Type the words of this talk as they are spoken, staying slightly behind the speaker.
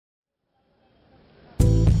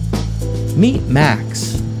Meet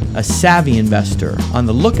Max, a savvy investor on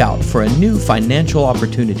the lookout for a new financial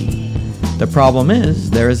opportunity. The problem is,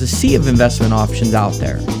 there is a sea of investment options out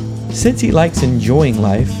there. Since he likes enjoying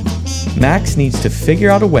life, Max needs to figure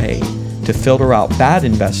out a way to filter out bad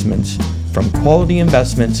investments from quality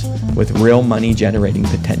investments with real money generating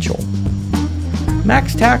potential.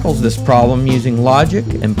 Max tackles this problem using logic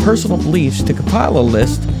and personal beliefs to compile a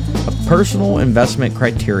list of personal investment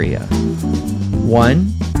criteria.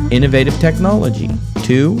 1. Innovative technology.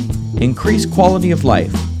 2. Increased quality of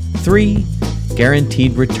life. 3.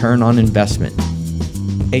 Guaranteed return on investment.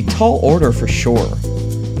 A tall order for sure,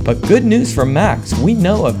 but good news for Max, we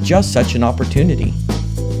know of just such an opportunity.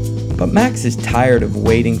 But Max is tired of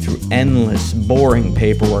wading through endless, boring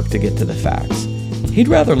paperwork to get to the facts. He'd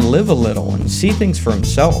rather live a little and see things for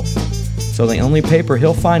himself, so the only paper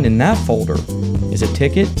he'll find in that folder is a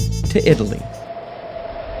ticket to Italy.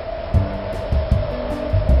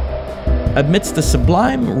 Amidst the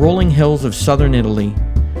sublime rolling hills of southern Italy,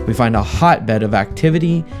 we find a hotbed of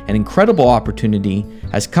activity and incredible opportunity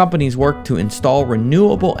as companies work to install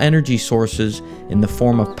renewable energy sources in the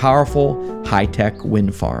form of powerful, high-tech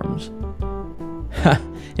wind farms.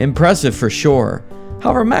 Impressive for sure.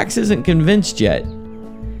 However, Max isn't convinced yet.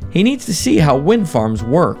 He needs to see how wind farms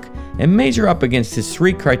work and measure up against his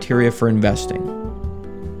 3 criteria for investing.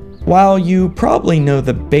 While you probably know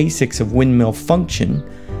the basics of windmill function,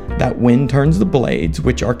 that wind turns the blades,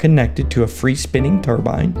 which are connected to a free-spinning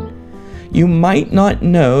turbine, you might not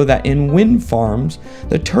know that in wind farms,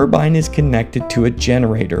 the turbine is connected to a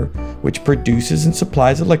generator which produces and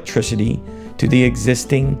supplies electricity to the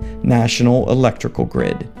existing national electrical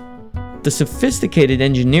grid. The sophisticated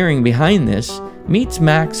engineering behind this meets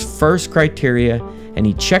Max's first criteria, and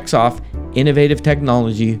he checks off innovative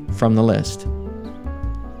technology from the list.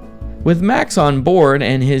 With Max on board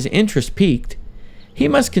and his interest piqued, he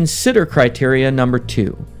must consider criteria number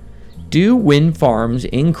 2. Do wind farms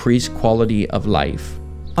increase quality of life?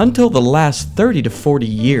 Until the last 30 to 40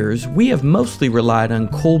 years, we have mostly relied on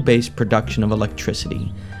coal-based production of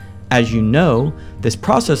electricity. As you know, this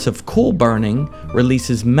process of coal burning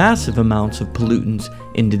releases massive amounts of pollutants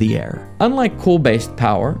into the air. Unlike coal-based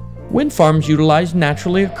power, wind farms utilize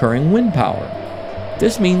naturally occurring wind power.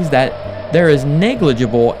 This means that there is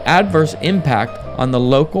negligible adverse impact on the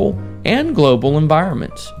local and global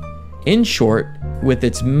environments. In short, with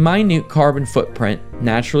its minute carbon footprint,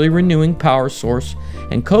 naturally renewing power source,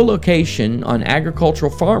 and co-location on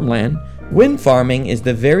agricultural farmland, wind farming is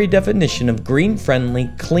the very definition of green-friendly,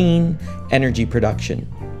 clean energy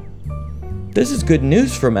production. This is good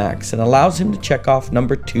news for Max and allows him to check off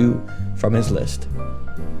number 2 from his list.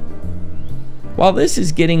 While this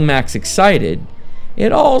is getting Max excited,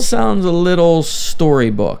 it all sounds a little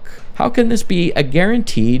storybook. How can this be a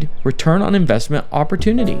guaranteed return on investment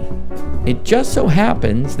opportunity? It just so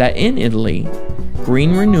happens that in Italy,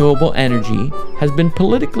 green renewable energy has been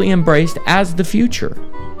politically embraced as the future.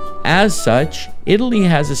 As such, Italy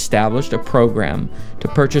has established a program to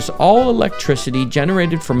purchase all electricity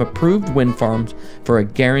generated from approved wind farms for a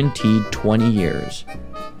guaranteed 20 years.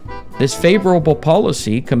 This favorable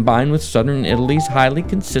policy, combined with southern Italy's highly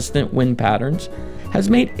consistent wind patterns, has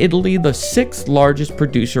made Italy the 6th largest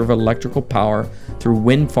producer of electrical power through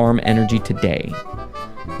wind farm energy today.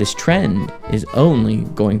 This trend is only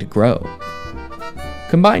going to grow.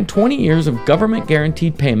 Combine 20 years of government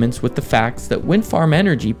guaranteed payments with the facts that wind farm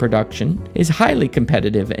energy production is highly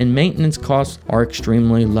competitive and maintenance costs are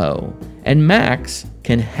extremely low, and Max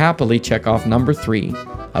can happily check off number 3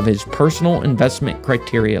 of his personal investment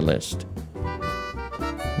criteria list.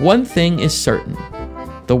 One thing is certain: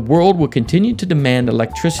 the world will continue to demand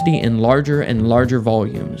electricity in larger and larger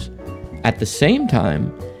volumes. At the same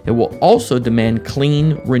time, it will also demand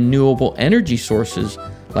clean, renewable energy sources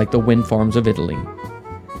like the wind farms of Italy.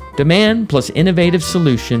 Demand plus innovative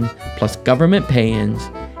solution plus government pay-ins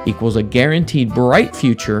equals a guaranteed bright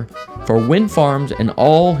future for wind farms and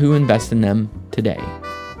all who invest in them today.